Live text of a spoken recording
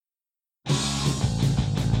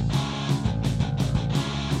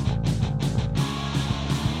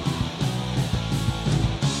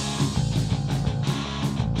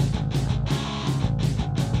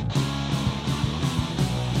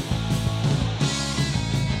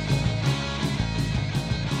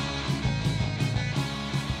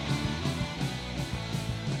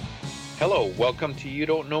Hello, welcome to You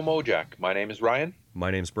Don't Know Mojack. My name is Ryan.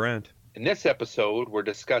 My name's Brant. In this episode, we're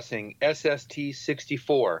discussing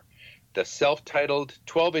SST-64, the self-titled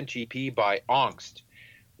 12-inch EP by Angst.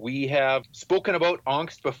 We have spoken about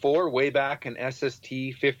Angst before, way back in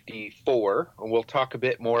SST-54, and we'll talk a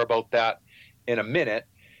bit more about that in a minute,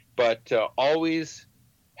 but always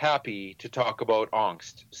happy to talk about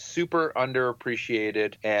Angst. Super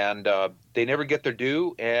underappreciated, and they never get their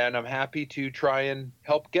due, and I'm happy to try and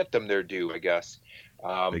help get them their due, I guess.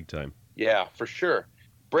 Big time. Yeah, for sure.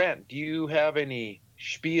 Brent, do you have any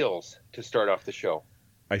spiels to start off the show?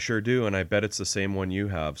 I sure do, and I bet it's the same one you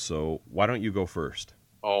have, so why don't you go first?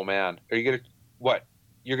 Oh, man. Are you going to, what?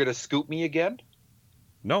 You're going to scoop me again?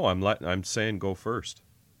 No, I'm saying go first.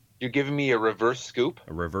 You're giving me a reverse scoop?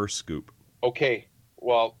 A reverse scoop. Okay,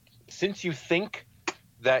 well, since you think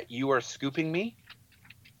that you are scooping me,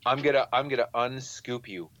 I'm gonna unscoop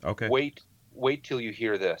you. Okay. Wait till you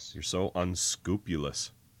hear this. You're so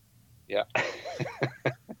unscrupulous. Yeah.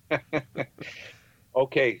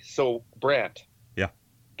 Okay, so Brant. Yeah.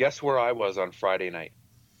 Guess where I was on Friday night?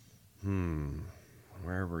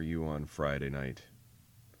 Where were you on Friday night?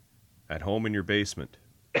 At home in your basement.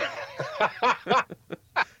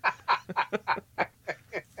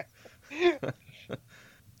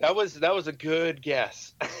 That was a good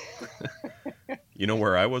guess. You know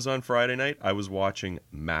where I was on Friday night? I was watching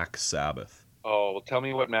Mac Sabbath. Oh, well, tell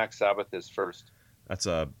me what Mac Sabbath is first. That's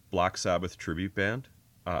a Black Sabbath tribute band,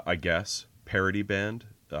 I guess, parody band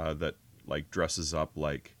that like dresses up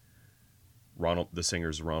like the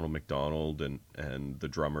singer's Ronald McDonald and the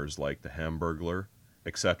drummer's like the Hamburglar,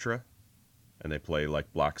 etc. And they play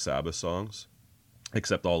like Black Sabbath songs,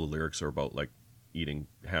 except all the lyrics are about like eating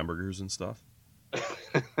hamburgers and stuff.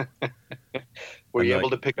 Were you able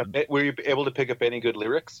to pick up any good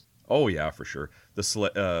lyrics? Oh yeah, for sure.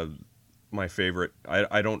 My favorite,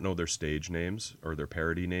 I don't know their stage names or their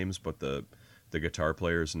parody names, but the guitar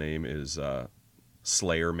player's name is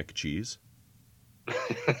Slayer McCheese.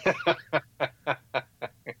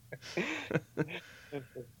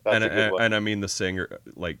 And I mean the singer,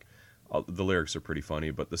 like the lyrics are pretty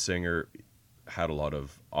funny, but the singer had a lot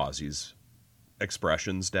of Aussies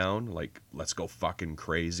expressions down, like "let's go fucking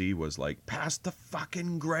crazy" was like "pass the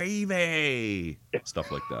fucking gravy,"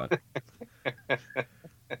 stuff like that.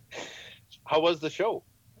 How was the show?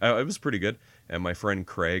 It was pretty good. And my friend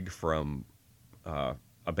Craig from a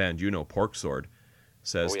band Pork Sword,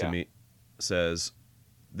 says to me,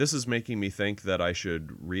 this is making me think that I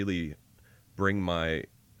should really bring my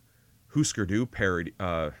Husker Du parody,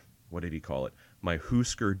 what did he call it? My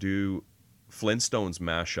Husker Du Flintstones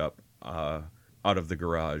mashup out of the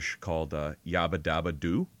garage called Yabba Dabba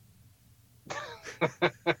Doo.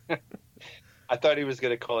 I thought he was going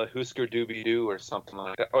to call it Husker Dooby Doo or something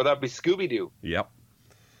like that. Or that'd be Scooby Doo. Yep.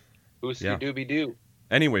 Husker Dooby Doo.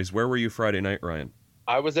 Anyways, where were you Friday night, Ryan?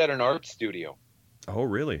 I was at an art studio. Oh,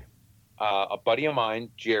 really? A buddy of mine,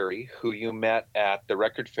 Jerry, who you met at the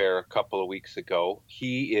record fair a couple of weeks ago,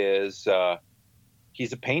 he's a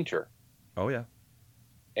painter. Oh, yeah.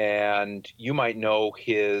 And you might know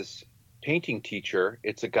his painting teacher.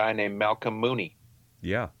 It's a guy named Malcolm Mooney.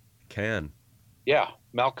 Yeah, Can. Yeah,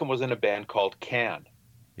 Malcolm was in a band called Can.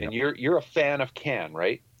 And you're a fan of Can,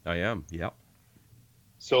 right? I am, yep.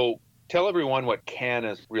 So tell everyone what Can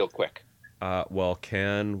is real quick. Well,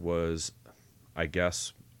 Can was, I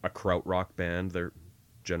guess, a krautrock band they're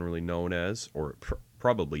generally known as, or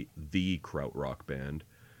probably the krautrock band.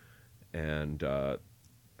 And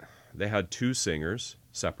they had two singers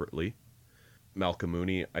separately. Malcolm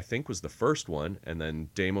Mooney, I think, was the first one, and then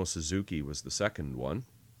Damo Suzuki was the second one.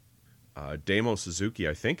 Damo Suzuki,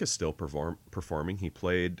 I think, is still performing. He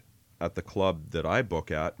played at the club that I book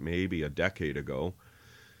at maybe a decade ago.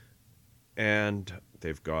 And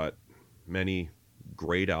they've got many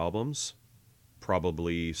great albums.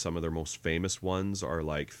 Probably some of their most famous ones are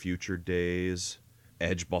like Future Days,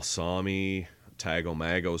 Edge Balsami, Tago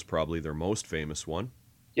Mago is probably their most famous one.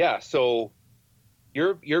 Yeah, so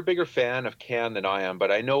you're a bigger fan of Can than I am,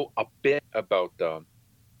 but I know a bit about them.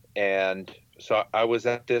 And so I was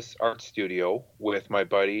at this art studio with my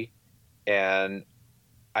buddy, and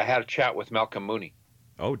I had a chat with Malcolm Mooney.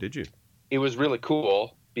 Oh, did you? It was really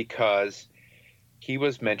cool because he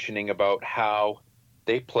was mentioning about how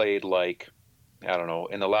they played, like, I don't know,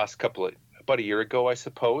 in the last about a year ago, I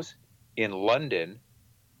suppose, in London,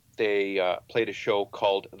 they played a show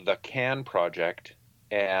called The Can Project,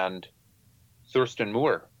 and Thurston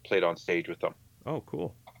Moore played on stage with them. Oh,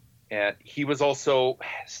 cool. And he was also,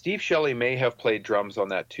 Steve Shelley may have played drums on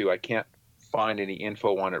that too. I can't find any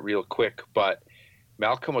info on it real quick, but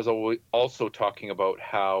Malcolm was also talking about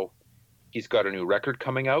how he's got a new record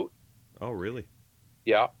coming out. Oh, really?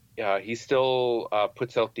 Yeah, he still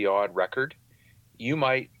puts out the odd record. You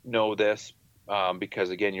might know this because,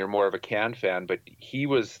 again, you're more of a Can fan, but he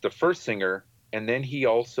was the first singer, and then he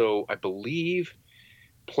also, I believe,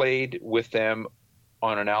 played with them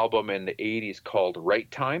on an album in the 80s called Right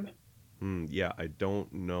Time. Yeah, I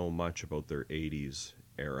don't know much about their 80s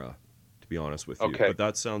era, to be honest with you, Okay. but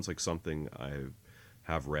that sounds like something I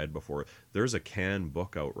have read before. There's a Can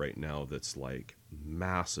book out right now that's like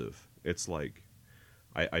massive. It's like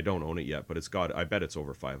I don't own it yet, but I bet it's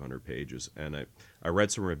over 500 pages. And I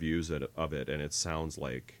read some reviews of it, and it sounds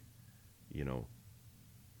like, you know,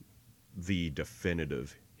 the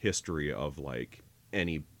definitive history of like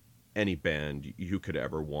any any band you could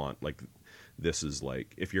ever want. Like, this is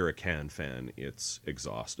like, if you're a Can fan, it's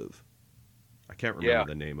exhaustive. I can't remember Yeah.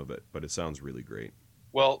 the name of it, but it sounds really great.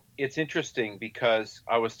 Well, it's interesting because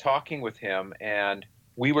I was talking with him and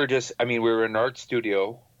we were in an art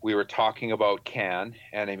studio. We were talking about Can,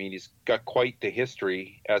 and I mean, he's got quite the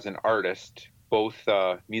history as an artist, both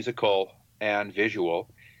musical and visual.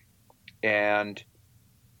 And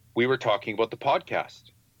we were talking about the podcast.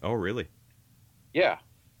 Oh, really? Yeah.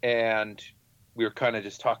 And we were kind of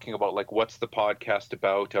just talking about like, what's the podcast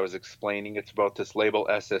about? I was explaining it's about this label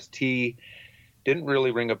SST. Didn't really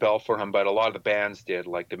ring a bell for him, but a lot of the bands did,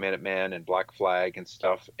 like the Minutemen and Black Flag and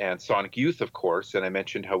stuff, and Sonic Youth, of course. And I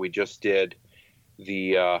mentioned how we just did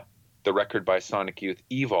the record by Sonic Youth,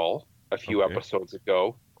 Evil, a few Okay. episodes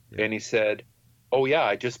ago. Yeah. And he said, "Oh yeah,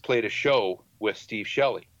 I just played a show with Steve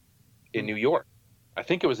Shelley in Hmm. New York. I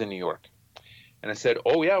think it was in New York." And I said,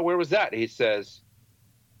 "Oh yeah, where was that?" He says,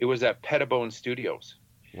 "It was at Pettibone Studios."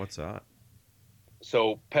 What's that?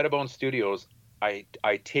 So Pettibone Studios, I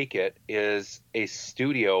take it, is a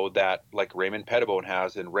studio that like Raymond Pettibone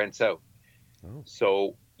has and rents out. Oh.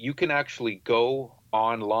 So you can actually go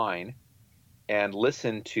online and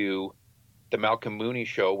listen to the Malcolm Mooney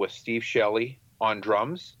Show with Steve Shelley on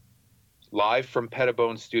drums, live from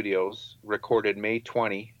Pettibone Studios, recorded May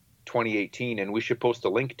 2018, and we should post a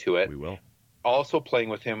link to it. We will. Also playing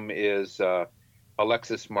with him is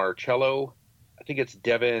Alexis Marcello. I think it's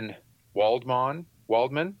Devin Waldman,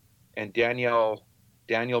 and Daniel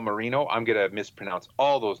Marino. I'm gonna mispronounce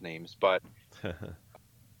all those names, but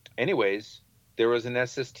anyways, there was an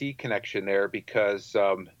SST connection there because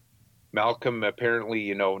Malcolm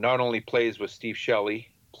apparently, not only plays with Steve Shelley,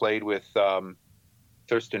 played with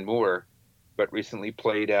Thurston Moore, but recently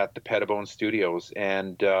played at the Pettibone Studios.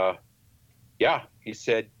 And yeah, he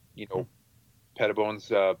said, Pettibone's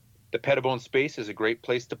the Pettibone space is a great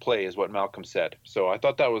place to play, is what Malcolm said. So I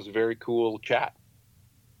thought that was a very cool chat.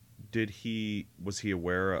 Was he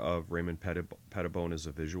aware of Raymond Pettibone as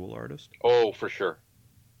a visual artist? Oh, for sure.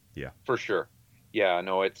 Yeah. For sure. Yeah,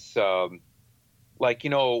 no, it's like,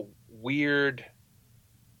 weird,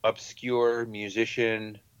 obscure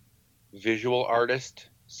musician, visual artist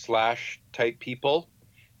slash type people.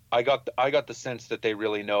 I got the sense that they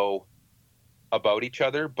really know about each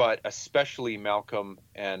other, but especially Malcolm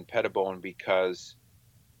and Pettibone because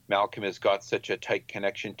Malcolm has got such a tight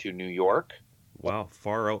connection to New York. Wow,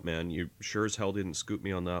 far out, man. You sure as hell didn't scoop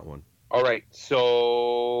me on that one. All right,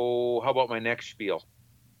 so how about my next spiel?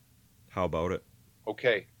 How about it?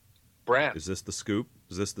 Okay, Brant, Is this the scoop?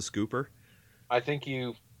 Is this the scooper? I think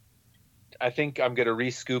I'm going to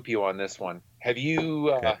re-scoop you on this one. Have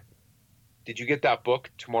you Okay. did you get that book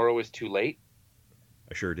Tomorrow is Too Late?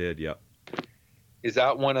 I sure did, yep. Is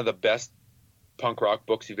that one of the best punk rock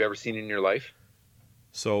books you've ever seen in your life?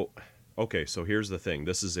 So, okay, so here's the thing.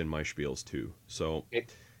 This is in my spiels too. So,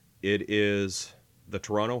 It, it is the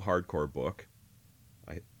Toronto Hardcore book.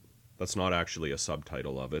 That's not actually a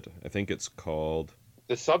subtitle of it. I think it's called.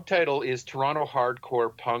 the subtitle is Toronto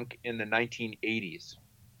Hardcore Punk in the 1980s.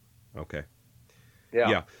 Okay. Yeah.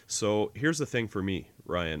 Yeah. So here's the thing for me,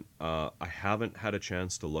 Ryan. I haven't had a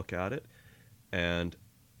chance to look at it, and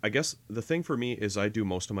I guess the thing for me is I do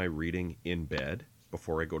most of my reading in bed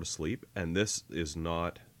before I go to sleep, and this is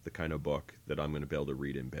not the kind of book that I'm going to be able to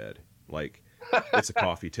read in bed. Like, it's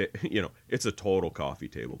a it's a total coffee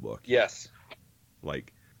table book. Yes.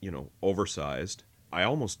 Like, oversized. I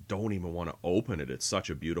almost don't even want to open it. It's such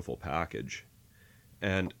a beautiful package.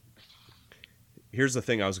 And here's the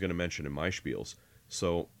thing I was going to mention in my spiels.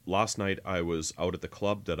 So last night I was out at the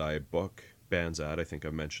club that I book bands at. I think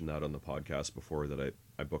I've mentioned that on the podcast before, that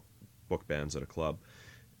I book bands at a club.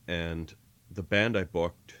 And the band I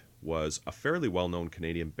booked was a fairly well-known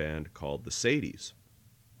Canadian band called the Sadies.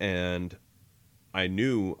 And I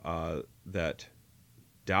knew that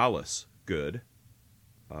Dallas Good,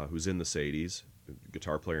 who's in the Sadies,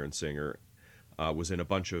 guitar player and singer, was in a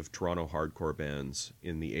bunch of Toronto hardcore bands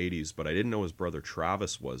in the 80s, but I didn't know his brother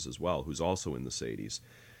Travis was as well, who's also in the Sadies.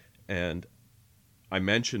 And I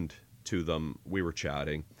mentioned to them, we were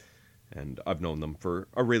chatting, and I've known them for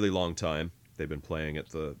a really long time. They've been playing at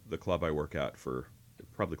the club I work at for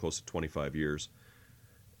probably close to 25 years.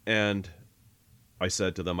 And I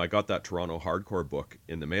said to them, I got that Toronto hardcore book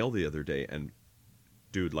in the mail the other day, and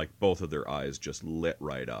dude, like both of their eyes just lit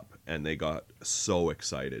right up, and they got so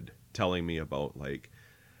excited, telling me about like,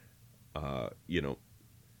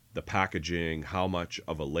 the packaging, how much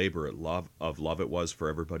of a labor of love it was for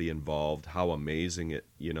everybody involved, how amazing it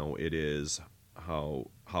is, how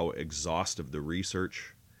exhaustive the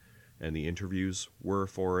research and the interviews were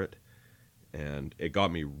for it, and it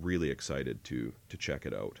got me really excited to check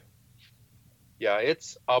it out. Yeah,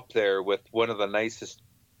 it's up there with one of the nicest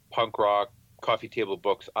punk rock coffee table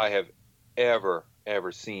books I have ever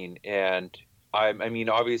seen. And I mean,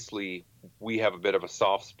 obviously, we have a bit of a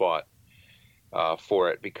soft spot for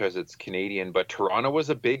it because it's Canadian, but Toronto was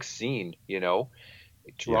a big scene,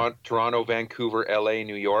 Toronto, Vancouver, LA,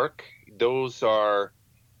 New York. Those are,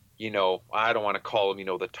 I don't want to call them,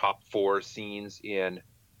 the top 4 scenes in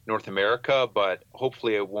North America, but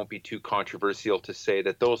hopefully it won't be too controversial to say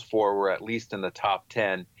that those 4 were at least in the top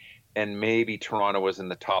 10, and maybe Toronto was in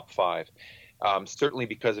the top 5. Certainly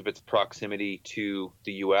because of its proximity to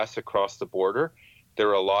the U.S. across the border. There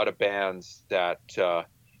are a lot of bands that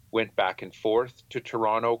went back and forth to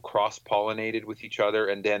Toronto, cross-pollinated with each other,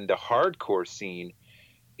 and then the hardcore scene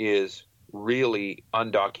is really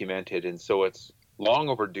undocumented, and so it's long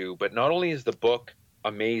overdue. But not only is the book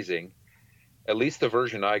amazing, at least the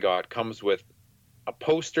version I got comes with a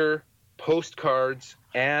poster, postcards,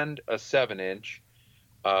 and a 7-inch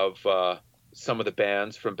of some of the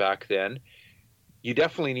bands from back then. You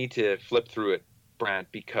definitely need to flip through it,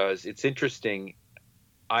 Brant, because it's interesting.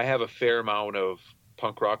 I have a fair amount of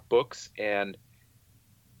punk rock books, and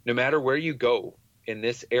no matter where you go in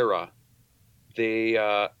this era, they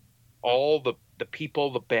all the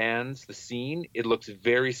people, the bands, the scene, it looks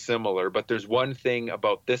very similar. But there's one thing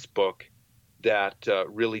about this book that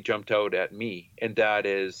really jumped out at me, and that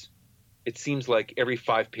is, it seems like every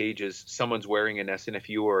 5 pages, someone's wearing an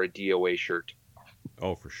SNFU or a DOA shirt.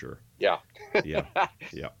 Oh, for sure. Yeah.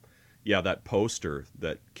 Yeah, that poster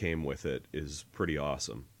that came with it is pretty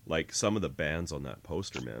awesome. Like, some of the bands on that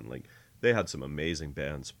poster, man, like, they had some amazing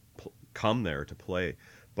bands come there to play.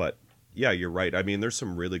 But, yeah, you're right. I mean, there's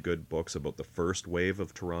some really good books about the first wave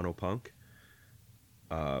of Toronto punk.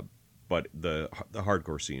 But the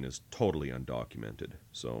hardcore scene is totally undocumented.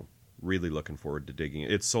 So, really looking forward to digging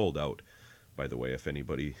it. It's sold out, by the way, if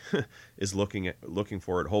anybody is looking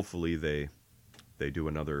for it. Hopefully they do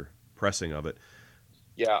another pressing of it.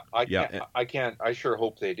 Yeah, I sure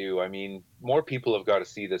hope they do. I mean, more people have got to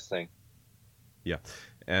see this thing. Yeah.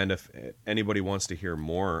 And if anybody wants to hear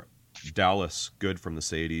more, Dallas Good from the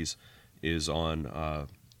Sadies is on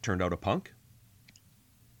Turned Out a Punk,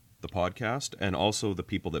 the podcast, and also the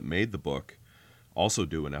people that made the book also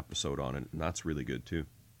do an episode on it, and that's really good too.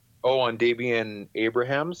 Oh, on Davian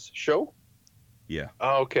Abraham's show? Yeah.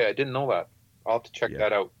 Oh, okay. I didn't know that. I'll have to check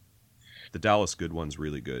that out. The Dallas Good one's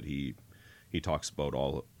really good. He talks about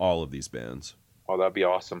all of these bands. Oh, that'd be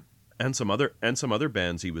awesome. And some other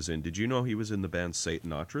bands he was in. Did you know he was in the band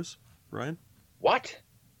Satanatras, Ryan? What?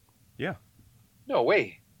 Yeah. No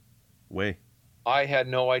way. Way. I had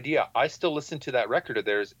no idea. I still listen to that record of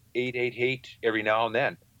theirs, 888, every now and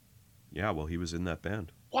then. Yeah, well, he was in that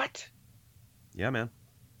band. What? Yeah, man.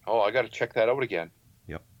 Oh, I got to check that out again.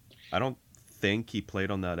 Yep. I don't think he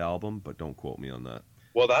played on that album, but don't quote me on that.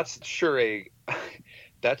 Well, that's sure a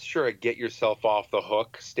get yourself off the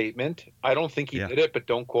hook statement. I don't think he did it, but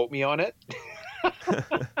don't quote me on it.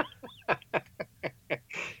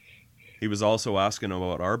 He was also asking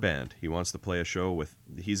about our band. He wants to play a show with.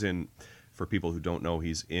 He's in. For people who don't know,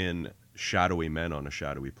 he's in Shadowy Men on a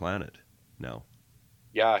Shadowy Planet now.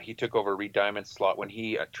 Yeah, he took over Reed Diamond's slot when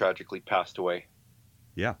he tragically passed away.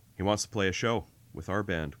 Yeah, he wants to play a show with our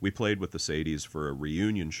band. We played with the Sadies for a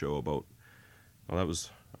reunion show about. Well, that was,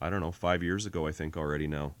 I don't know, 5 years ago, I think, already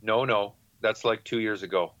now. No. That's like 2 years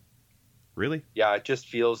ago. Really? Yeah, it just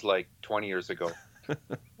feels like 20 years ago.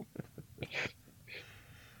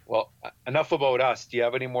 Well, enough about us. Do you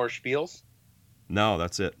have any more spiels? No,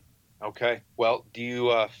 that's it. Okay. Well, do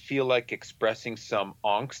you feel like expressing some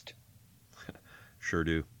angst? Sure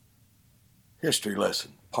do. History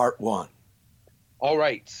lesson, part 1. All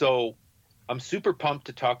right. So I'm super pumped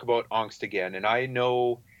to talk about angst again. And I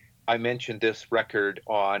know I mentioned this record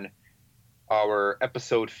on our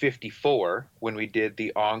episode 54 when we did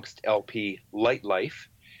the Angst LP Light Life.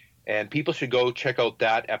 And people should go check out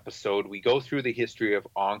that episode. We go through the history of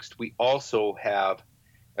Angst. We also have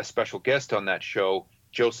a special guest on that show,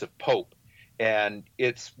 Joseph Pope. And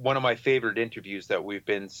it's one of my favorite interviews that we've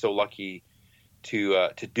been so lucky to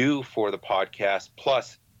do for the podcast.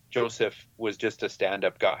 Plus, Joseph was just a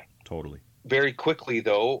stand-up guy. Totally. Very quickly,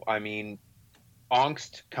 though, I mean,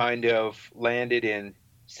 Angst kind of landed in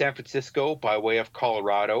San Francisco by way of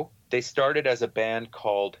Colorado. They started as a band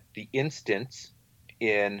called The Instants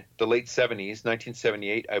in the late 70s,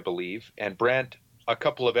 1978, I believe. And Brent, a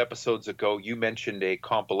couple of episodes ago, you mentioned a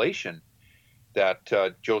compilation that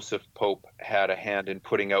Joseph Pope had a hand in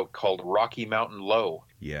putting out called Rocky Mountain Low.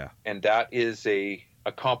 Yeah. And that is a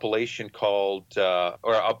compilation called, or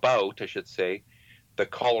about, I should say, the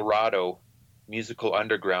Colorado musical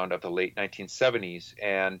underground of the late 1970s.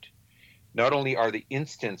 And not only are the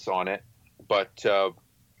Instants on it, but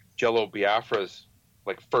Jello Biafra's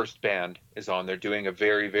first band is on there doing a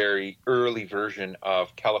very, very early version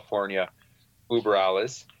of California Uber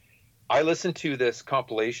Alles. I listened to this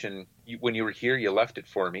compilation when you were here. You left it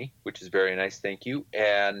for me, which is very nice. Thank you.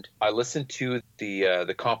 And I listened to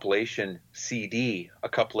the compilation CD a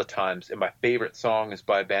couple of times. And my favorite song is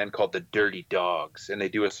by a band called the Dirty Dogs. And they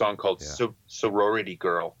do a song called Sorority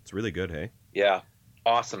Girl. It's really good, hey? Yeah.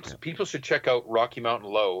 Awesome. So people should check out Rocky Mountain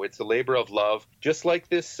Low. It's a labor of love, just like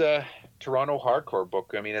this Toronto hardcore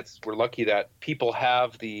book. I mean, we're lucky that people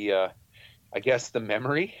have the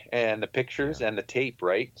memory and the pictures and the tape,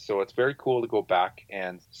 right? So it's very cool to go back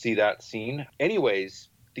and see that scene. Anyways,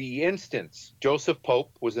 The Instants. Joseph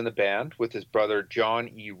Pope was in the band with his brother John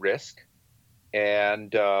E. Risk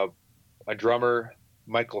and a drummer,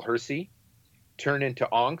 Michael Hersey. Turned into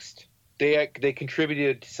Angst. They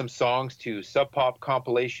contributed some songs to Sub Pop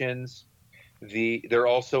compilations. They're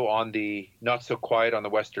also on the Not So Quiet on the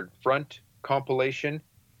Western Front compilation.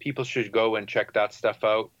 People should go and check that stuff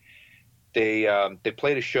out. They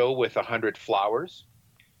played a show with 100 Flowers,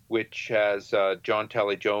 which has John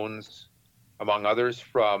Tally Jones, among others,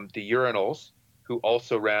 from the Urinals, who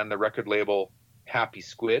also ran the record label Happy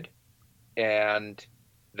Squid. And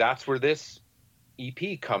that's where this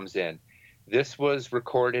EP comes in. This was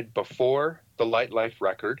recorded before the Light Life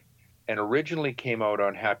record and originally came out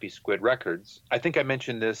on Happy Squid Records. I think I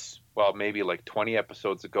mentioned this, maybe 20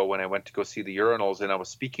 episodes ago when I went to go see the Urinals, and I was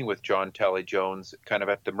speaking with John Tally Jones kind of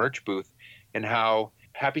at the merch booth, and how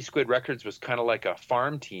Happy Squid Records was kind of like a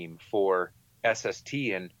farm team for SST,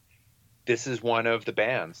 and this is one of the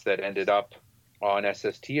bands that ended up on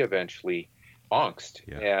SST eventually, Angst.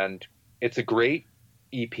 Yeah. And it's a great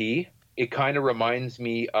EP. It kind of reminds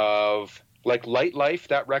me of Light Life.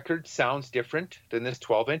 That record sounds different than this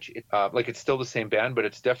 12-inch. It's still the same band, but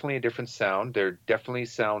it's definitely a different sound. There definitely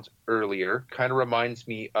sounds earlier. Kind of reminds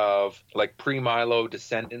me of pre-Milo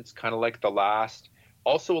Descendants, kind of like The Last.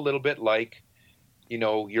 Also a little bit like,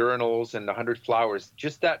 Urinals and 100 Flowers.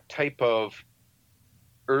 Just that type of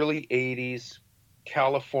early 80s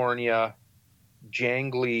California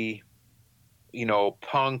jangly,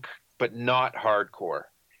 punk, but not hardcore.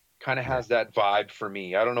 Kind of has that vibe for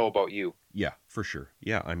me. I don't know about you. Yeah, for sure.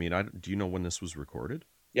 Yeah, I mean, do you know when this was recorded?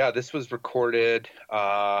 Yeah, this was recorded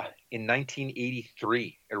in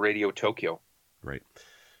 1983 at Radio Tokyo. Right.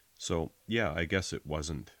 So, yeah, I guess it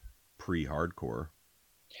wasn't pre-hardcore.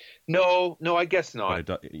 No, I guess not.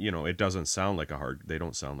 But it doesn't sound like they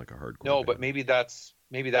don't sound like a hardcore. No, band. but maybe that's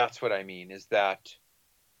what I mean, is that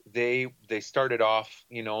they started off,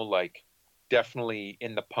 definitely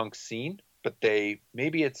in the punk scene, but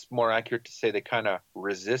maybe it's more accurate to say they kind of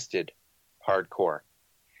resisted hardcore.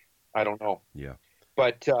 I don't know. Yeah.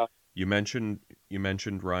 But you mentioned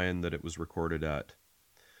Ryan that it was recorded at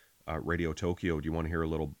Radio Tokyo. Do you want to hear a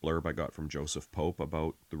little blurb I got from Joseph Pope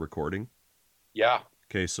about the recording? Yeah.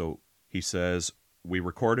 Okay, so he says, "We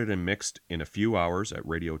recorded and mixed in a few hours at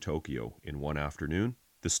Radio Tokyo in one afternoon.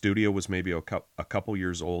 The studio was maybe a couple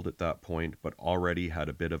years old at that point, but already had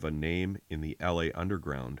a bit of a name in the LA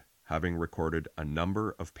underground, having recorded a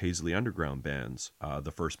number of Paisley Underground bands.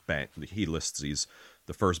 The first he lists these: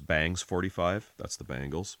 the first Bangs 45, that's the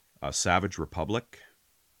Bangles, Savage Republic,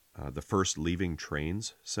 the first Leaving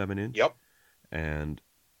Trains 7-inch, yep, and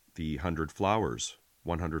the 100 Flowers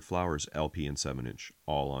LP and 7-inch,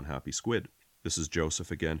 all on Happy Squid." This is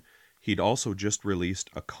Joseph again. He'd also just released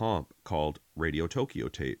a comp called Radio Tokyo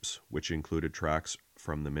Tapes, which included tracks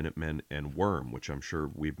from the Minutemen and Worm, which I'm sure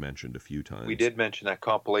we've mentioned a few times. We did mention that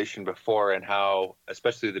compilation before, and how,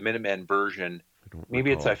 especially the Minutemen version,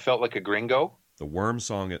 maybe it's "I Felt Like a Gringo." The Worm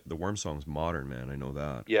song's modern, man. I know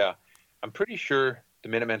that. Yeah, I'm pretty sure the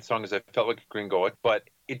Minutemen song is "I Felt Like a Gringo," but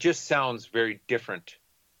it just sounds very different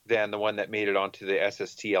than the one that made it onto the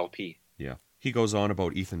SST LP. Yeah. He goes on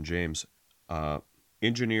about Ethan James.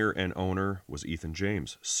 Engineer and owner was Ethan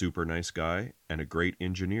James. Super nice guy and a great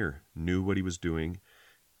engineer. Knew what he was doing.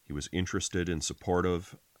 He was interested and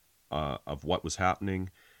supportive of what was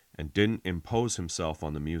happening and didn't impose himself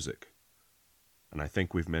on the music. And I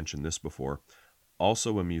think we've mentioned this before.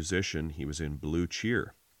 Also a musician, he was in Blue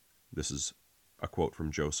Cheer. This is a quote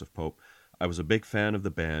from Joseph Pope. I was a big fan of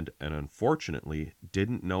the band and unfortunately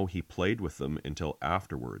didn't know he played with them until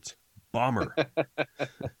afterwards. Bummer.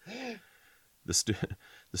 The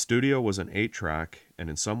studio was an 8-track, and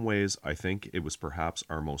in some ways I think it was perhaps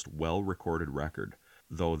our most well-recorded record,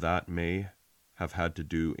 though that may have had to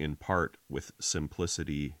do in part with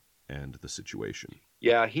simplicity and the situation.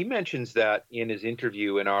 Yeah, he mentions that in his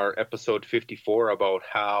interview in our episode 54 about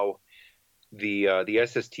how the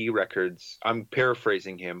SST records, I'm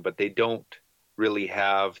paraphrasing him, but they don't really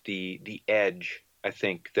have the edge, I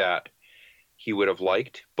think, that he would have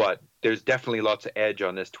liked, but there's definitely lots of edge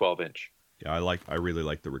on this 12-inch. Yeah, I really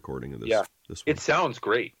like the recording of this. Yeah, this one. It sounds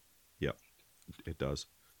great. Yeah, it does.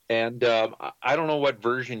 And I don't know what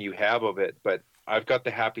version you have of it, but I've got the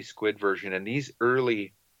Happy Squid version, and these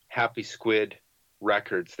early Happy Squid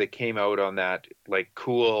records, they came out on that like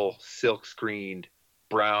cool silk screened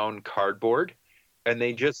brown cardboard, and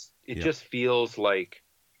it just feels like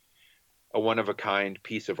a one of a kind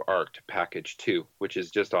piece of art packaged too, which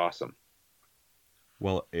is just awesome.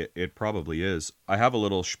 Well, it probably is. I have a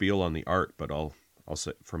little spiel on the art, but I'll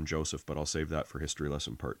say from Joseph, but I'll save that for History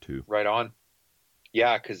Lesson Part 2. Right on.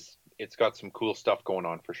 Yeah, because it's got some cool stuff going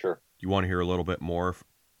on for sure. You want to hear a little bit more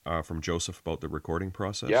from Joseph about the recording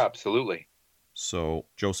process? Yeah, absolutely. So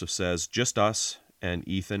Joseph says, just us and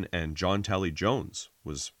Ethan and John Telly Jones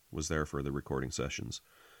was there for the recording sessions.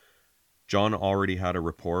 John already had a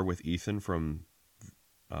rapport with Ethan from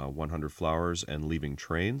 100 Flowers and Leaving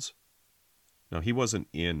Trains. Now, he wasn't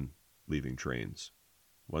in Leaving Trains,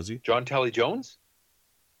 was he? John Telly Jones?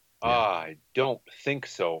 Yeah. I don't think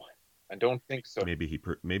so. Maybe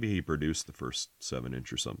he produced the first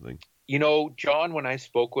 7-inch or something. You know, John, when I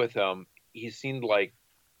spoke with him, he seemed like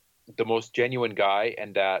the most genuine guy,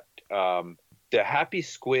 and that the Happy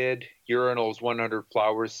Squid Urinals 100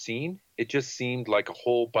 Flowers scene, it just seemed like a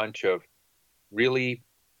whole bunch of really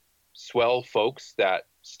swell folks that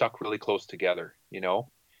stuck really close together, you know?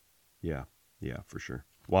 Yeah, for sure.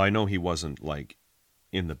 Well, I know he wasn't like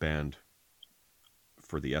in the band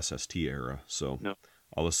for the SST era, so no.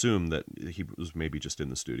 I'll assume that he was maybe just in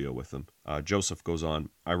the studio with them. Joseph goes on,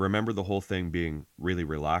 I remember the whole thing being really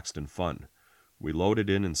relaxed and fun. We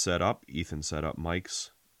loaded in and set up. Ethan set up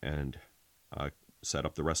mics and set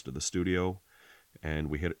up the rest of the studio, and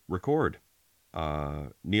we hit record.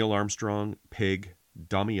 Neil Armstrong, Pig,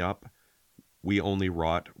 Dummy Up, We Only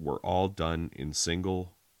Rot were all done in a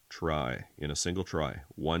single try,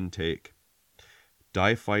 one take.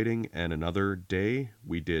 Die Fighting and Another Day,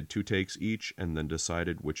 we did 2 takes each and then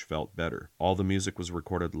decided which felt better. All the music was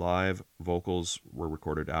recorded live, vocals were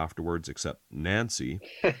recorded afterwards except Nancy,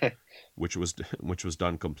 which was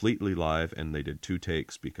done completely live, and they did 2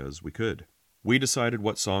 takes because we could. We decided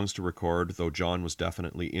what songs to record, though John was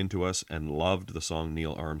definitely into us and loved the song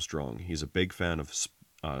Neil Armstrong. He's a big fan of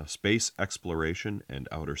space exploration and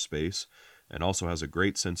outer space, and also has a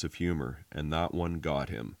great sense of humor, and that one got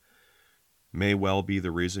him. May well be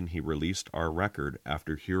the reason he released our record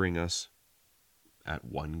after hearing us at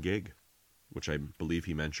 1 gig, which I believe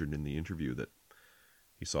he mentioned in the interview that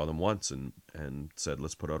he saw them once and said,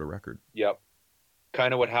 let's put out a record. Yep.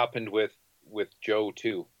 Kind of what happened with Joe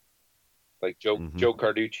too. Like Joe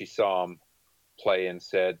Carducci saw him play and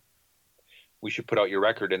said, we should put out your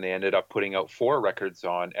record, and they ended up putting out 4 records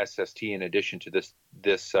on SST in addition to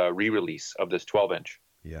this re-release of this 12-inch.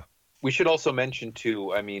 Yeah. We should also mention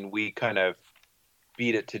too, I mean, we kind of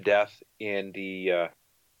beat it to death in the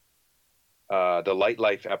Light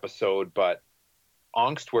Life episode, but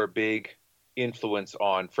Angst were a big influence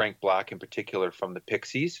on Frank Black in particular from the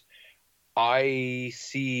Pixies. I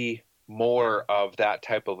see more of that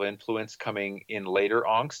type of influence coming in later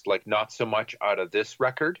Angst, like not so much out of this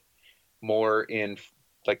record, more in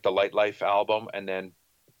like the Light Life album, and then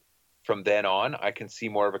from then on I can see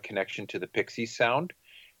more of a connection to the Pixies sound.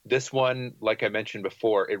 This one, like I mentioned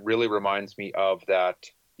before, it really reminds me of that,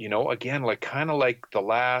 you know, again, like kind of like The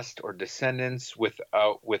Last or Descendants with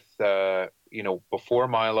before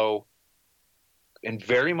Milo, and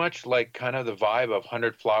very much like kind of the vibe of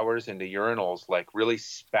 100 Flowers into Urinals, like really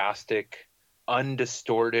spastic,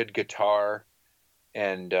 undistorted guitar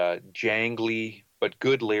and jangly, but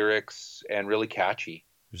good lyrics and really catchy.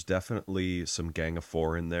 There's definitely some Gang of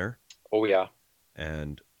Four in there. Oh, yeah.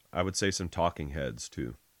 And I would say some Talking Heads,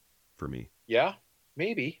 too, for me. Yeah,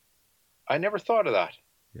 maybe. I never thought of that.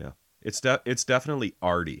 Yeah. It's definitely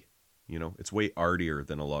arty. You know, it's way artier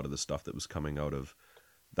than a lot of the stuff that was coming out of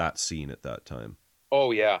that scene at that time.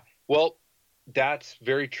 Oh, yeah. Well, that's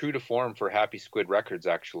very true to form for Happy Squid Records,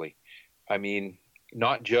 actually. I mean,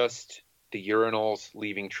 not just the urinals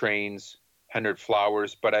leaving trains, 100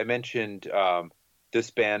 Flowers, but I mentioned this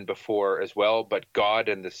band before as well, but God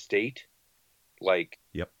and the State, like,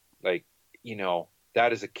 Yep. like,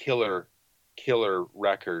 that is a killer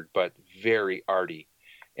record, but very arty.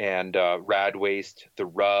 And Rad Waste, The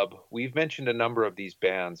Rub. We've mentioned a number of these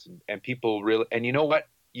bands, and people really, and you know what?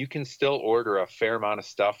 You can still order a fair amount of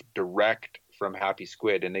stuff direct from Happy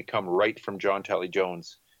Squid, and they come right from John Telly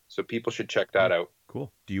Jones. So people should check that out.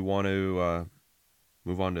 Cool. Do you want to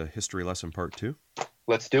move on to History Lesson Part 2?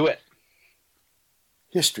 Let's do it.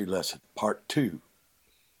 History Lesson Part 2.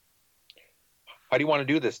 How do you want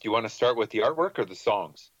to do this? Do you want to start with the artwork or the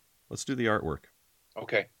songs? Let's do the artwork.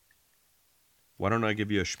 Okay. Why don't I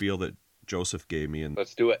give you a spiel that Joseph gave me? And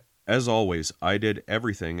let's do it. As always, I did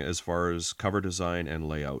everything as far as cover design and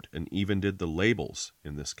layout, and even did the labels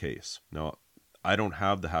in this case. Now, I don't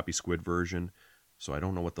have the Happy Squid version, so I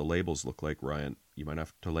don't know what the labels look like, Ryan. You might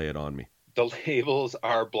have to lay it on me. The labels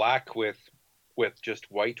are black with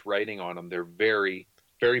just white writing on them. They're very,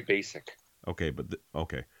 very basic. Okay,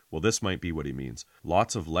 okay. Well, this might be what he means.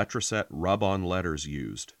 Lots of Letraset rub-on letters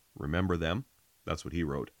used. Remember them? That's what he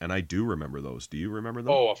wrote, and I do remember those. Do you remember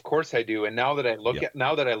them? Oh, of course I do. And now that I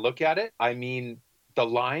look at it, I mean, the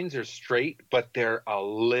lines are straight, but they're a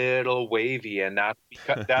little wavy, and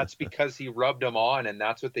that's because he rubbed them on, and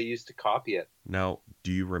that's what they used to copy it. Now,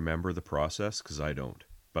 do you remember the process? Because I don't,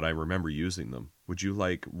 but I remember using them. Would you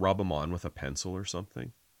rub them on with a pencil or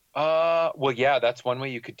something? Well, yeah, that's one way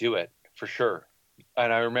you could do it for sure.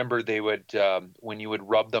 And I remember they would, when you would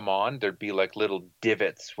rub them on, there'd be like little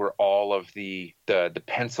divots where all of the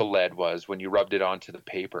pencil lead was when you rubbed it onto the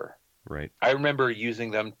paper. Right. I remember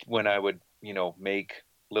using them when I would, make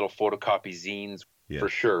little photocopy zines for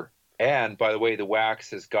sure. And by the way, the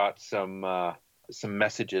wax has got some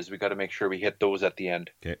messages. We got to make sure we hit those at the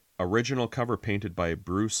end. Okay. Original cover painted by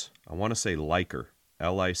Bruce, I want to say Licher,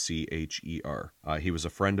 Licher. He was a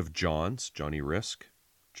friend of Johnny Risk,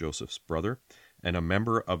 Joseph's brother, and a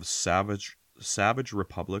member of Savage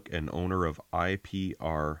Republic and owner of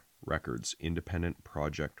IPR Records, Independent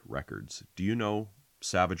Project Records. Do you know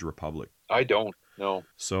Savage Republic? I don't know.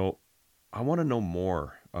 So I want to know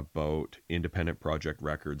more about Independent Project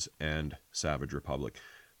Records and Savage Republic.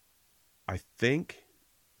 I think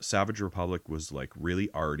Savage Republic was really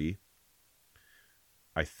arty.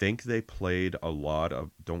 I think they played a lot of,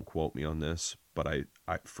 don't quote me on this, but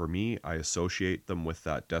for me, I associate them with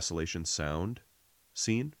that Desolation Sound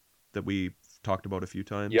scene that we talked about a few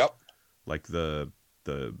times. Yep. Like the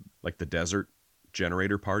desert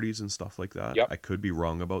generator parties and stuff like that. Yep. I could be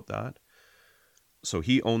wrong about that. So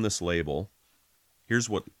he owned this label. Here's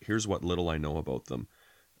what little I know about them.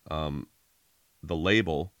 The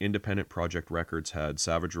label, Independent Project Records, had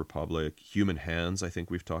Savage Republic, Human Hands, I think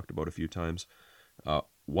we've talked about a few times.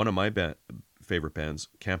 One of my favorite bands,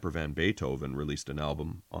 Camper Van Beethoven, released an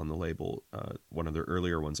album on the label. One of their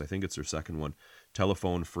earlier ones, I think it's their second one,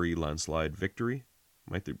 Telephone Free Landslide Victory.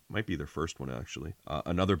 Might be their first one, actually.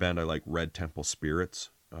 Another band I like, Red Temple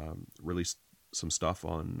Spirits, released some stuff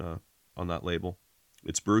on that label.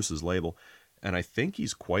 It's Bruce's label, and I think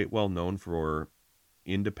he's quite well known for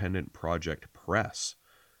Independent Project Press,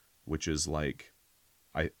 which is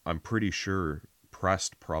I'm pretty sure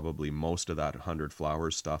pressed probably most of that 100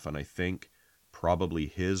 Flowers stuff, and I think probably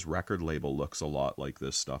his record label looks a lot like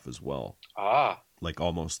this stuff as well.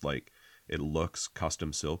 Almost like it looks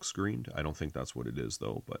custom silk screened. I don't think that's what it is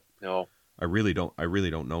though, but no, I really don't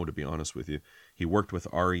know, to be honest with you. He worked with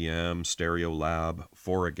REM, Stereo Lab,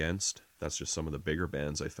 For Against. That's just some of the bigger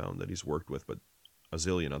bands I found that he's worked with, but a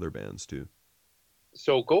zillion other bands too.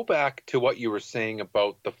 So go back to what you were saying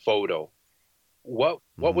about the photo. What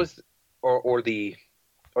was or the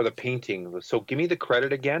painting? So give me the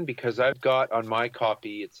credit again, because I've got on my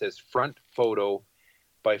copy it says front photo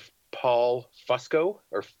by Paul Fusco,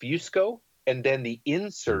 and then the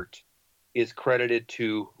insert is credited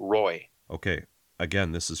to Roy. Okay,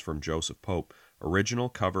 again, this is from Joseph Pope. Original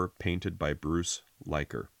cover painted by Bruce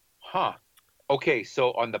Licher. Huh. Okay,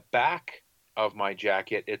 so on the back of my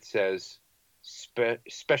jacket it says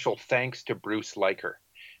special thanks to Bruce Licher.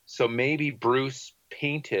 So maybe Bruce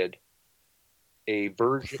painted a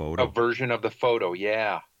version of the photo.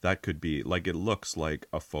 Yeah, that could be. It looks like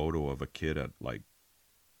a photo of a kid at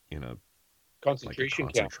in a concentration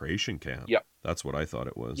camp. Yeah, that's what I thought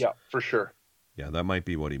it was. Yeah, for sure. Yeah, that might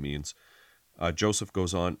be what he means. Joseph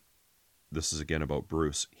goes on. this is again about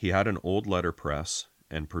Bruce. He had an old letterpress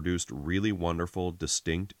and produced really wonderful,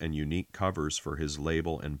 distinct, and unique covers for his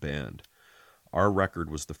label and band. Our record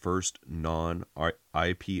was the first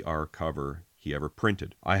non-IPR cover he ever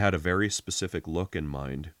printed. I had a very specific look in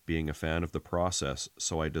mind, being a fan of the process,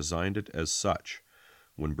 so I designed it as such.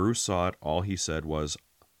 When Bruce saw it, all he said was,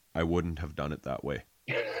 "I wouldn't have done it that way."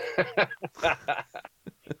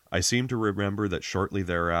 I seem to remember that shortly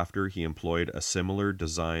thereafter he employed a similar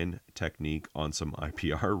design technique on some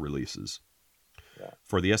IPR releases. Yeah.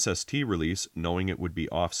 For the SST release, knowing it would be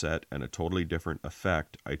offset and a totally different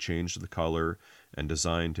effect, I changed the color and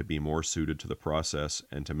design to be more suited to the process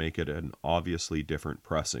and to make it an obviously different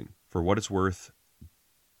pressing. For what it's worth,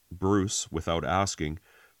 Bruce, without asking,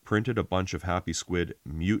 printed a bunch of Happy Squid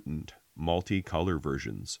mutant multi-color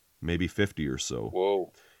versions, maybe 50 or so.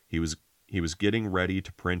 Whoa. He was getting ready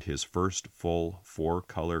to print his first full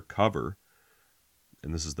 4-color cover,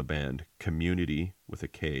 and this is the band, Community with a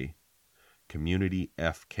K. Community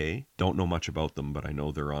FK. Don't know much about them, but I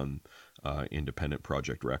know they're on Independent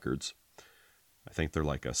Project Records. I think they're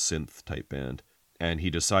like a synth type band. And he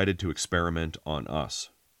decided to experiment on us.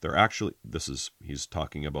 They're actually, he's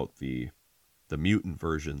talking about the mutant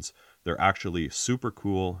versions. They're actually super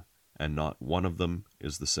cool, and not one of them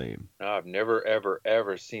is the same. I've never, ever,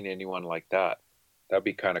 ever seen anyone like that. That'd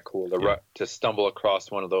be kind of cool Yeah. to stumble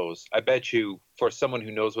across one of those. I bet you, for someone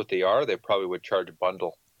who knows what they are, they probably would charge a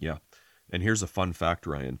bundle. Yeah. And here's a fun fact,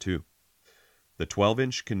 Ryan, too. The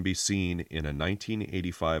 12-inch can be seen in a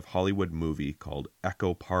 1985 Hollywood movie called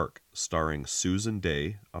Echo Park, starring Susan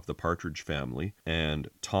Day of the Partridge Family and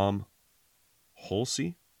Tom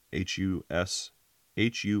Hulce, Hulce,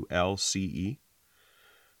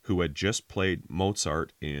 who had just played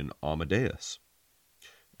Mozart in Amadeus.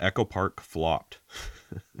 Echo Park flopped.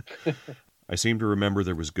 I seem to remember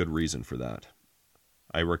there was good reason for that.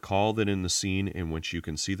 I recall that in the scene in which you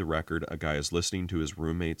can see the record, a guy is listening to his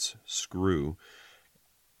roommate's screw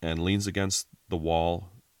and leans against the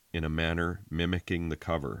wall in a manner mimicking the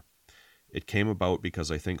cover. It came about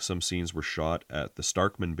because I think some scenes were shot at the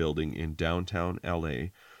Starkman building in downtown LA,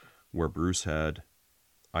 where Bruce had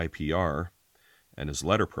IPR and his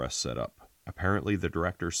letterpress set up. Apparently the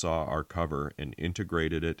director saw our cover and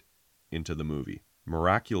integrated it into the movie.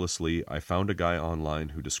 Miraculously, I found a guy online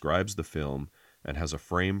who describes the film and has a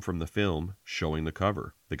frame from the film showing the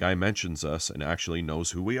cover. The guy mentions us and actually knows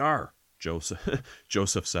who we are.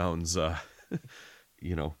 Joseph sounds,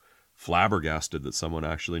 flabbergasted that someone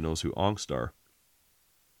actually knows who Angst are.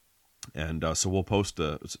 And so we'll post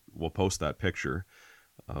that picture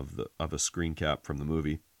of a screen cap from the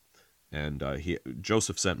movie. And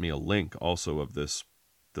Joseph sent me a link also of this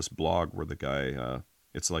blog where the guy,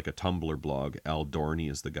 it's like a Tumblr blog. Al Dorney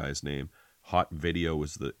is the guy's name. Hot Video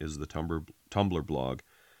is the Tumblr blog,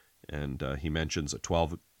 and he mentions a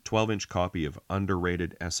 12-inch copy of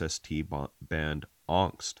underrated SST band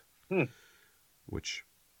Angst, which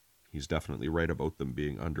he's definitely right about them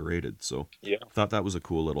being underrated. So yeah, I thought that was a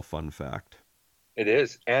cool little fun fact. It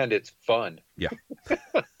is, and it's fun. Yeah.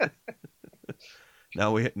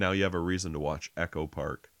 Now you have a reason to watch Echo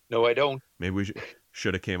Park. No, I don't. Maybe we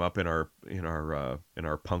should have came up in our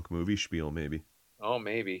punk movie spiel. Maybe. Oh,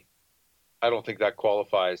 maybe. I don't think that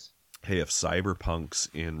qualifies. Hey, if Cyberpunk's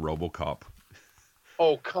in RoboCop.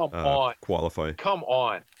 Oh, come on. Qualify. Come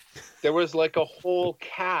on. There was like a whole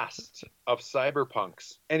cast of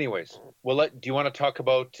cyberpunks. Anyways, do you want to talk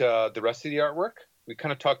about the rest of the artwork? We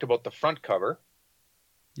kind of talked about the front cover.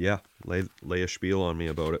 Yeah, lay a spiel on me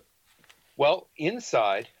about it. Well,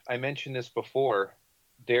 inside, I mentioned this before,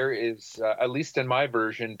 there is, at least in my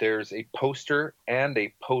version, there's a poster and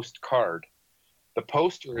a postcard. The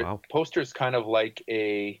poster is kind of like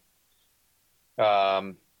I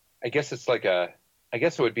guess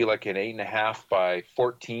it would be like an 8.5 by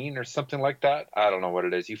 14 or something like that. I don't know what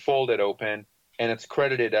it is. You fold it open, and it's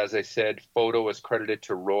credited, as I said, photo is credited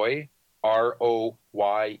to Roye,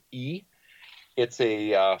 Roye. It's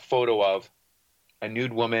a photo of a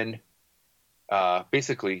nude woman,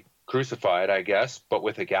 basically crucified, I guess, but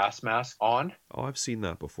with a gas mask on. Oh, I've seen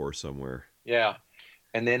that before somewhere. Yeah.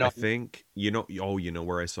 And then I think you know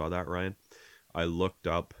where I saw that, Ryan? I looked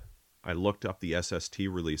up the SST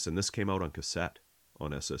release, and this came out on cassette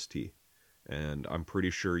on SST. And I'm pretty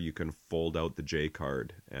sure you can fold out the J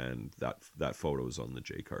card, and that photo's on the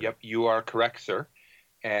J card. Yep, you are correct, sir.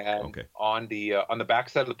 And okay. On the back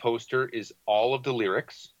side of the poster is all of the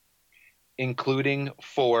lyrics, including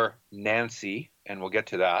for Nancy, and we'll get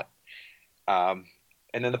to that.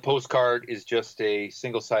 And then the postcard is just a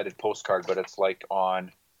single-sided postcard, but it's like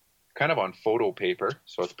kind of on photo paper,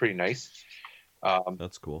 so it's pretty nice.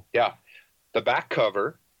 That's cool. Yeah. The back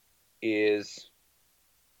cover is,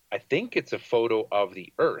 I think it's a photo of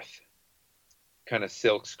the Earth, kind of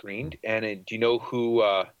silk screened. And do you know who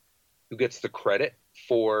gets the credit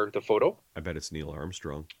for the photo? I bet it's Neil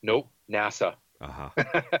Armstrong. Nope, NASA. Aha.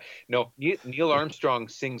 No, Neil Armstrong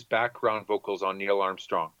sings background vocals on Neil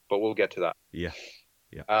Armstrong, but we'll get to that. Yeah.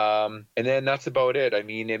 And then that's about it. I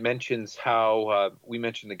mean, it mentions how we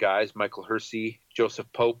mentioned the guys, Michael Hersey,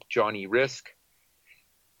 Joseph Pope, Johnny Risk,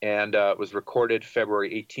 and it was recorded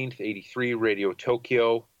February 18th, 83, Radio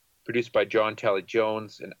Tokyo, produced by John Tally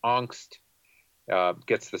Jones, and Angst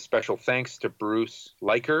gets the special thanks to Bruce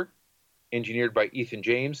Leiker, engineered by Ethan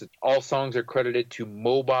James. All songs are credited to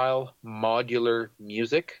Mobile Modular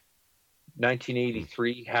Music.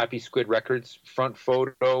 1983, Happy Squid Records. Front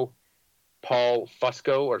photo, Paul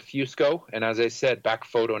Fusco, and as I said, back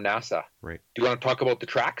photo, NASA. Right. Do you want to talk about the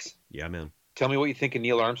tracks? Yeah, man. Tell me what you think of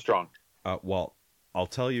Neil Armstrong. Well, I'll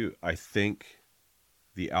tell you, I think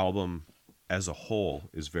the album as a whole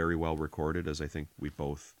is very well recorded, as I think we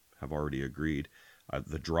both have already agreed.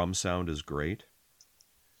 The drum sound is great.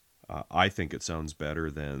 I think it sounds better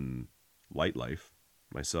than Light Life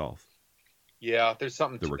myself. Yeah, there's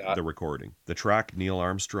something to that. The recording. The track Neil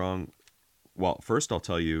Armstrong, well, first I'll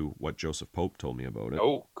tell you what Joseph Pope told me about it.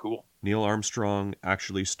 Oh, cool. Neil Armstrong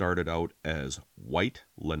actually started out as White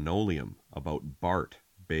Linoleum about BART,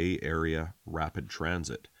 Bay Area Rapid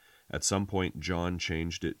Transit. At some point, John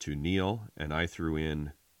changed it to Neil, and I threw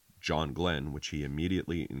in John Glenn, which he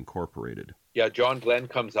immediately incorporated. Yeah, John Glenn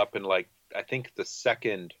comes up in, I think the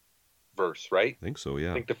second verse, right? I think so,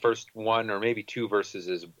 yeah. I think the first one or maybe two verses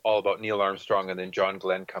is all about Neil Armstrong, and then John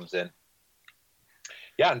Glenn comes in.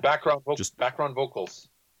 Yeah, and background vocals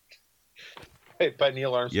by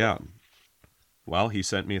Neil Armstrong. Yeah. Well, he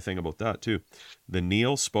sent me a thing about that, too. The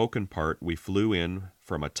Neil spoken part we flew in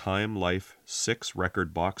from a Time Life 6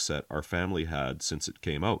 record box set our family had since it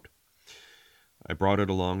came out. I brought it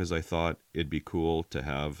along as I thought it'd be cool to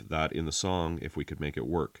have that in the song if we could make it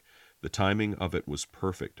work. The timing of it was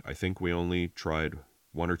perfect. I think we only tried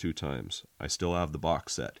 1 or 2 times. I still have the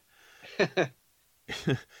box set.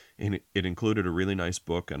 It included a really nice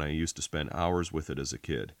book, and I used to spend hours with it as a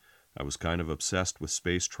kid. I was kind of obsessed with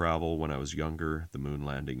space travel when I was younger, the moon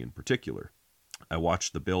landing in particular. I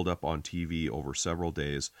watched the build-up on TV over several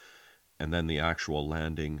days, and then the actual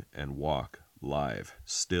landing and walk live.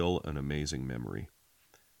 Still an amazing memory.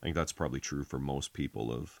 I think that's probably true for most people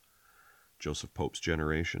of Joseph Pope's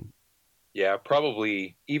generation. Yeah,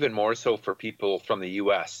 probably even more so for people from the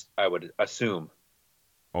U.S., I would assume.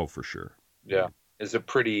 Oh, for sure. Yeah. It's a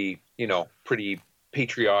pretty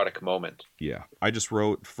patriotic moment. Yeah. I just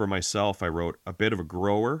wrote, for myself, I wrote a bit of a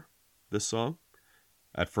grower, this song.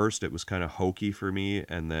 At first, it was kind of hokey for me,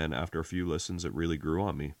 and then after a few listens, it really grew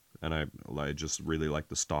on me. And I just really like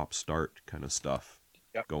the stop-start kind of stuff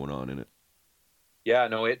going on in it. Yeah,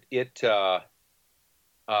 no, it's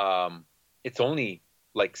only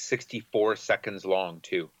 64 seconds long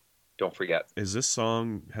too. Don't forget. Had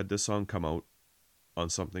this song come out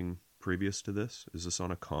on something previous to this? Is this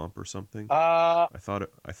on a comp or something? I thought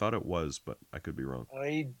it was, but I could be wrong.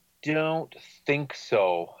 I don't think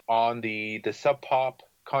so. On the Sub Pop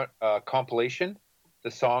compilation, the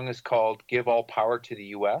song is called "Give All Power to the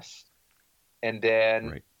U.S." and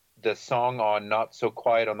then the song on "Not So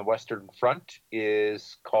Quiet on the Western Front"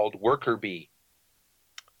 is called "Worker Bee."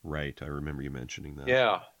 Right, I remember you mentioning that.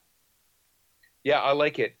 Yeah, I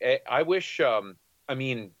like it. I wish.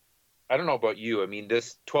 I don't know about you.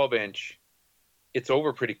 This 12-inch, it's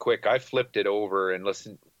over pretty quick. I flipped it over and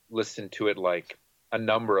listened to it a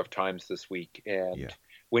number of times this week. And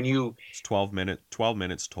when it's 12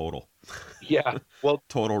 minutes total. Yeah, well,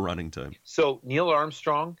 total running time. So Neil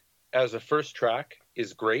Armstrong as a first track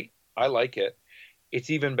is great. I like it. It's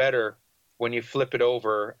even better when you flip it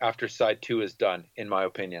over after side 2 is done, in my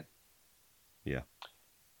opinion. Yeah.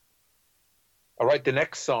 All right, the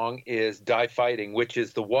next song is Die Fighting, which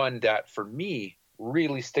is the one that, for me,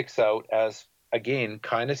 really sticks out as, again,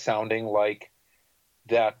 kind of sounding like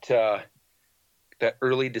that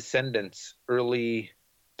early Descendants, early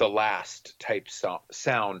The Last type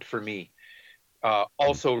sound for me.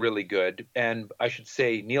 Also really good. And I should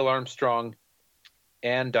say Neil Armstrong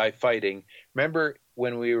and Die Fighting. Remember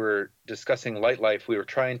when we were discussing Light Life, we were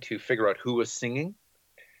trying to figure out who was singing?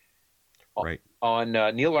 Right. On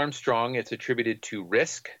Neil Armstrong, it's attributed to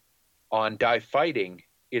Risk. On Die Fighting,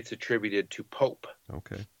 it's attributed to Pope.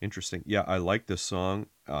 Okay, interesting. Yeah, I like this song.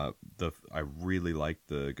 I really like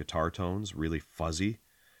the guitar tones, really fuzzy,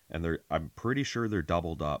 and I'm pretty sure they're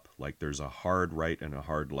doubled up. There's a hard right and a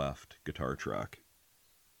hard left guitar track.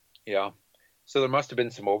 Yeah, so there must have been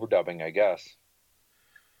some overdubbing, I guess.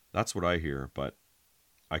 That's what I hear, but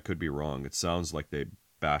I could be wrong. It sounds like they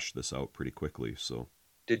bashed this out pretty quickly. So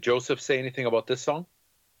Did Joseph say anything about this song?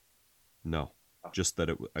 no, just that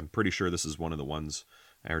I'm pretty sure this is one of the ones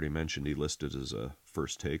I already mentioned. He listed as a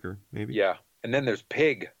first taker, maybe. Yeah. And then there's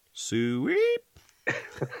Pig. Sweep.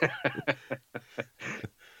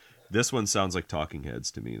 This one sounds like Talking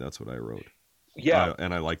Heads to me. That's what I wrote. Yeah.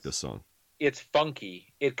 And I like this song. It's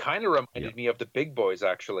funky. It kind of reminded me of the Big Boys,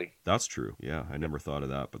 actually. That's true. Yeah, I never thought of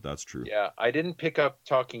that, but that's true. Yeah, I didn't pick up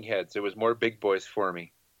Talking Heads. It was more Big Boys for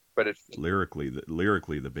me. But it lyrically,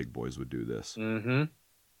 the Big Boys would do this. Mm-hmm.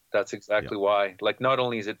 That's exactly why. Like, not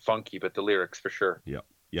only is it funky, but the lyrics for sure. Yeah.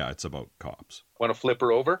 Yeah, it's about cops. Want to flip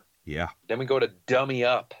her over? Yeah. Then we go to Dummy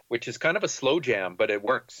Up, which is kind of a slow jam, but it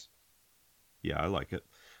works. Yeah, I like it.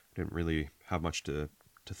 I didn't really have much to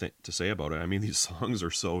say about it. I mean, these songs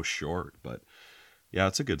are so short, but yeah,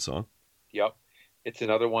 it's a good song. Yep. It's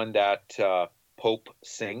another one that Pope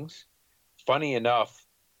sings. Funny enough,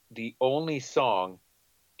 the only song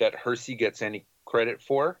that Hersey gets any credit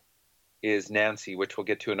for is Nancy, which we'll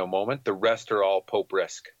get to in a moment. The rest are all Pope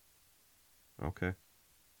Risk. Okay.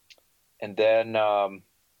 And then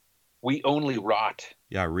We Only Rot.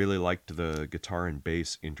 Yeah, I really liked the guitar and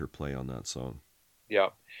bass interplay on that song. Yeah.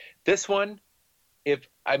 This one,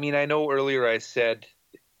 I know earlier I said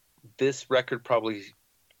this record probably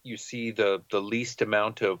you see the least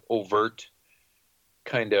amount of overt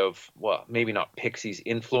kind of, well, maybe not Pixies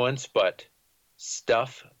influence, but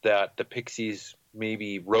stuff that the Pixies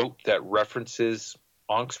maybe wrote that references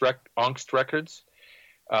Angst records.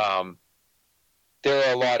 There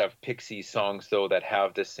are a lot of Pixies songs, though, that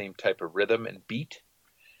have the same type of rhythm and beat.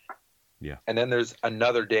 Yeah. And then there's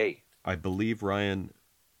Another Day. I believe, Ryan,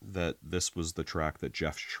 that this was the track that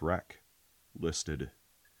Jeff Schreck listed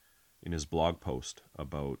in his blog post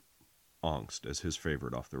about Angst as his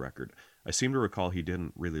favorite off the record. I seem to recall he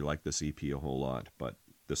didn't really like this EP a whole lot, but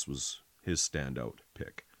this was his standout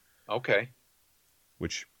pick. Okay.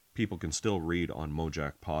 Which people can still read on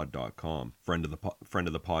mojackpod.com. Friend of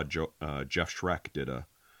the pod, Jeff Schreck did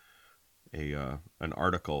an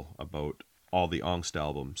article about all the Angst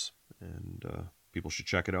albums, and people should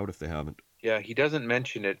check it out if they haven't. Yeah, he doesn't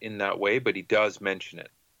mention it in that way, but he does mention it.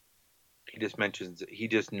 He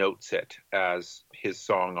just notes it as his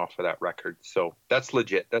song off of that record. So that's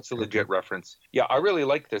legit. That's a legit reference. Yeah, I really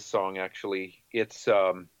like this song, actually. It's,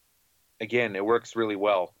 again, it works really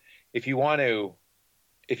well. If you want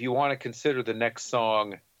to consider the next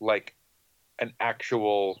song like an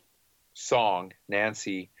actual song,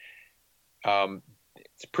 Nancy,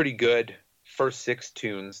 it's pretty good. First 6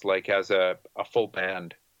 tunes, like as a full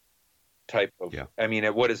band type of. Yeah. I mean,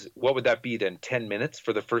 what would that be then? 10 minutes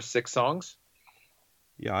for the first 6 songs?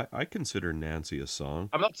 Yeah, I consider Nancy a song.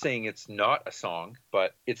 I'm not saying it's not a song,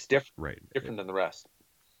 but it's different. Right. Different than the rest.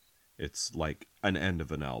 It's like an end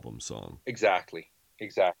of an album song. Exactly.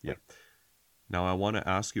 Yeah. Now, I want to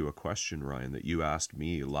ask you a question, Ryan, that you asked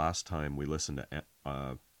me last time we listened to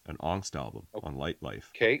an Angst album on Light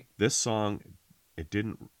Life. Okay. This song, it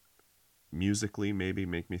didn't musically maybe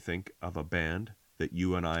make me think of a band that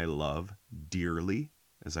you and I love dearly,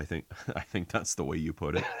 as I think that's the way you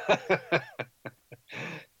put it.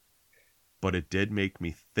 But it did make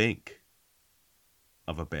me think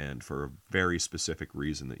of a band for a very specific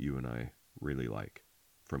reason that you and I really like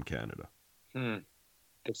from Canada. Can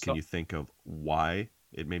you think of why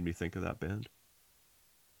it made me think of that band?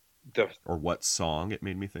 Or what song it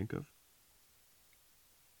made me think of?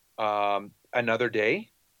 Another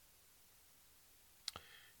Day?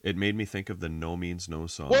 It made me think of the No Means No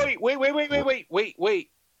song. Wait.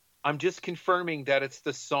 I'm just confirming that it's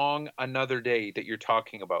the song Another Day that you're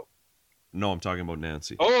talking about. No, I'm talking about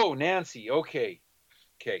Nancy. Oh, Nancy. Okay.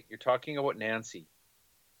 You're talking about Nancy.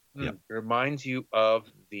 Yeah. It reminds you of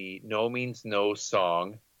the No Means No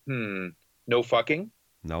song. No Fucking?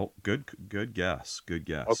 No, good guess. Good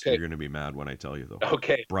guess. Okay. You're going to be mad when I tell you, though.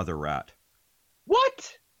 Okay. Brother Rat.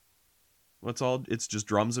 What? Well, it's just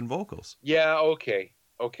drums and vocals. Yeah, okay.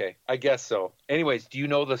 I guess so. Anyways, do you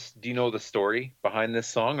know the story behind this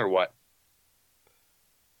song or what?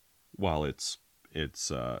 Well, it's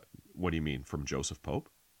what do you mean, from Joseph Pope?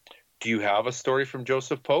 Do you have a story from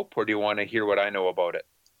Joseph Pope, or do you want to hear what I know about it?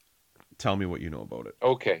 Tell me what you know about it.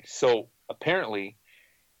 Okay, so apparently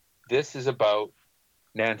this is about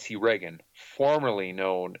Nancy Reagan, formerly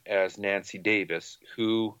known as Nancy Davis,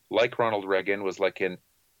 who, like Ronald Reagan, was like an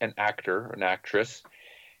actor, an actress,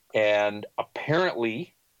 and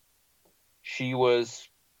apparently she was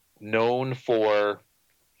known for,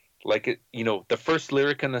 the first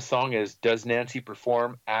lyric in the song is, "Does Nancy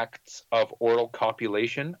perform acts of oral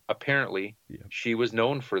copulation?" Apparently, She was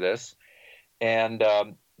known for this. And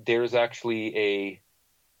there's actually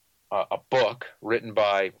a book written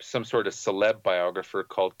by some sort of celeb biographer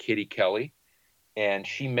called Kitty Kelly. And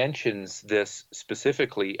she mentions this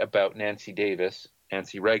specifically about Nancy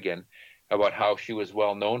Reagan, about how she was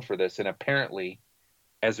well known for this. And apparently,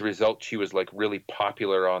 as a result, she was like really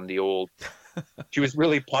popular on the old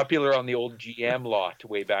GM lot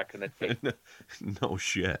way back in the day. No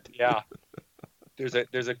shit. Yeah.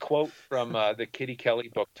 There's a quote from the Kitty Kelly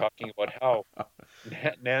book talking about how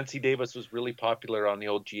Nancy Davis was really popular on the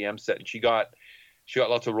old GM set, and she got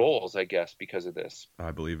lots of roles, I guess, because of this.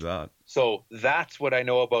 I believe that. So that's what I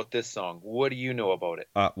know about this song. What do you know about it?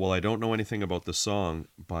 Well, I don't know anything about the song,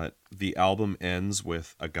 but the album ends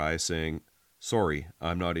with a guy saying, "Sorry,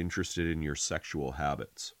 I'm not interested in your sexual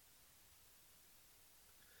habits."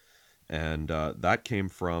 And that came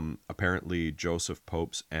from, apparently, Joseph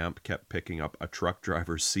Pope's amp kept picking up a truck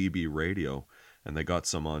driver's CB radio, and they got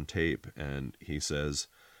some on tape, and he says,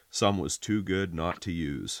 "Some was too good not to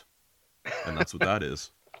use." And that's what that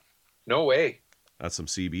is. No way. That's some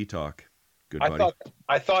CB talk. Good buddy.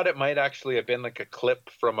 I thought it might actually have been like a clip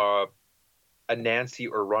from a Nancy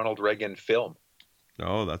or Ronald Reagan film.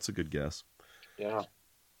 Oh, that's a good guess. Yeah.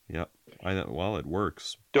 Yeah. Well, it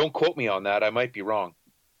works. Don't quote me on that. I might be wrong.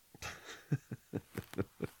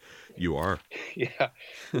 You are. Yeah.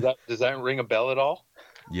 Does that ring a bell at all?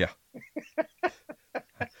 Yeah.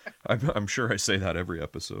 I'm sure I say that every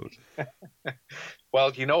episode.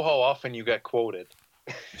 Well, you know how often you get quoted.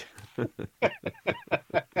 Do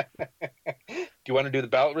you want to do the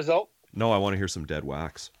ballot result? No, I want to hear some Dead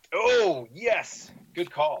Wax. Oh, yes. Good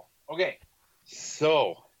call. Okay.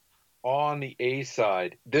 So, on the A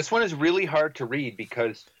side, this one is really hard to read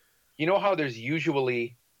because you know how there's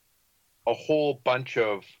usually a whole bunch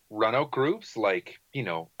of runout grooves, like,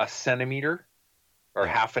 a centimeter or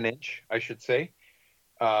half an inch, I should say.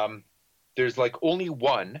 There's like only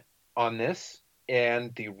one on this,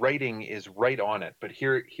 and the writing is right on it. But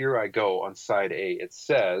here I go on side A. It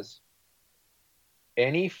says,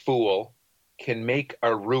 "Any fool can make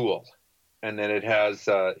a rule," and then it has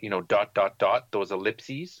those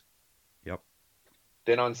ellipses. Yep.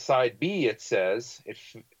 Then on side B it says, it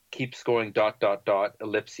keeps going ...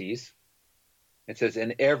 ellipses. It says,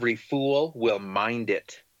 "And every fool will mind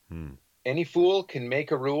it." Any fool can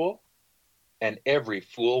make a rule, and every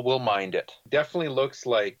fool will mind it. Definitely looks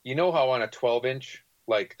like, you know how on a 12-inch,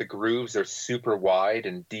 like the grooves are super wide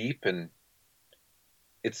and deep, and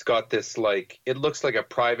it's got this it looks like a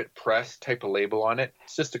private press type of label on it.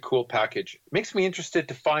 It's just a cool package. It makes me interested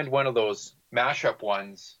to find one of those mashup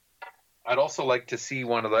ones. I'd also like to see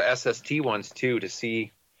one of the SST ones too, to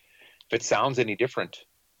see if it sounds any different.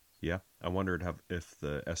 Yeah, I wondered if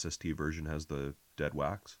the SST version has the Dead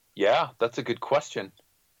Wax. Yeah, that's a good question.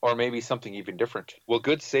 Or maybe something even different. Well,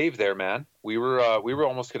 good save there, man. We were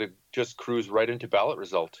almost going to just cruise right into ballot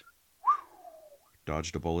result.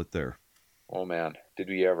 Dodged a bullet there. Oh, man. Did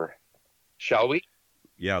we ever? Shall we?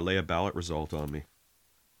 Yeah, lay a ballot result on me.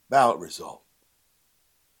 Ballot result.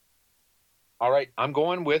 All right. I'm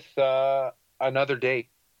going with Another Day.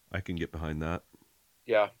 I can get behind that.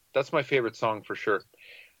 Yeah, that's my favorite song for sure.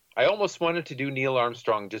 I almost wanted to do Neil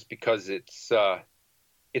Armstrong just because it's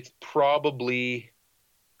probably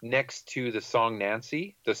next to the song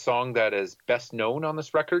Nancy, the song that is best known on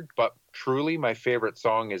this record, but truly my favorite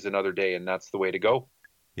song is Another Day, and that's the way to go.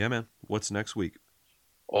 Yeah, man. What's next week?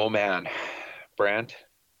 Oh, man. Brant?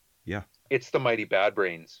 Yeah. It's the Mighty Bad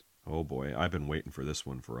Brains. Oh, boy. I've been waiting for this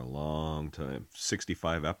one for a long time.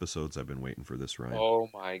 65 episodes I've been waiting for this, Ryan. Oh,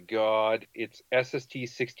 my God. It's SST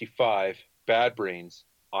 65, Bad Brains,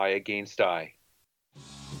 Eye Against Eye.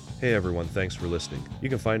 Hey everyone, thanks for listening. You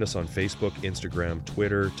can find us on Facebook, Instagram,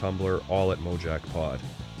 Twitter, Tumblr, all at Mojack Pod.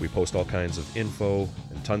 We post all kinds of info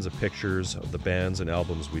and tons of pictures of the bands and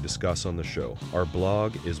albums we discuss on the show. Our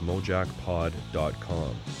blog is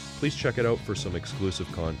mojackpod.com. Please check it out for some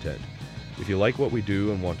exclusive content. If you like what we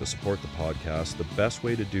do and want to support the podcast, the best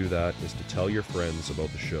way to do that is to tell your friends about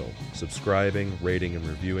the show. Subscribing, rating, and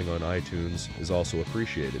reviewing on iTunes is also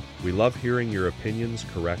appreciated. We love hearing your opinions,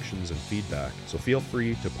 corrections, and feedback, so feel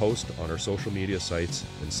free to post on our social media sites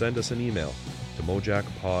and send us an email to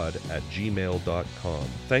mojackpod@gmail.com.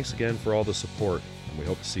 Thanks again for all the support, and we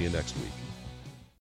hope to see you next week.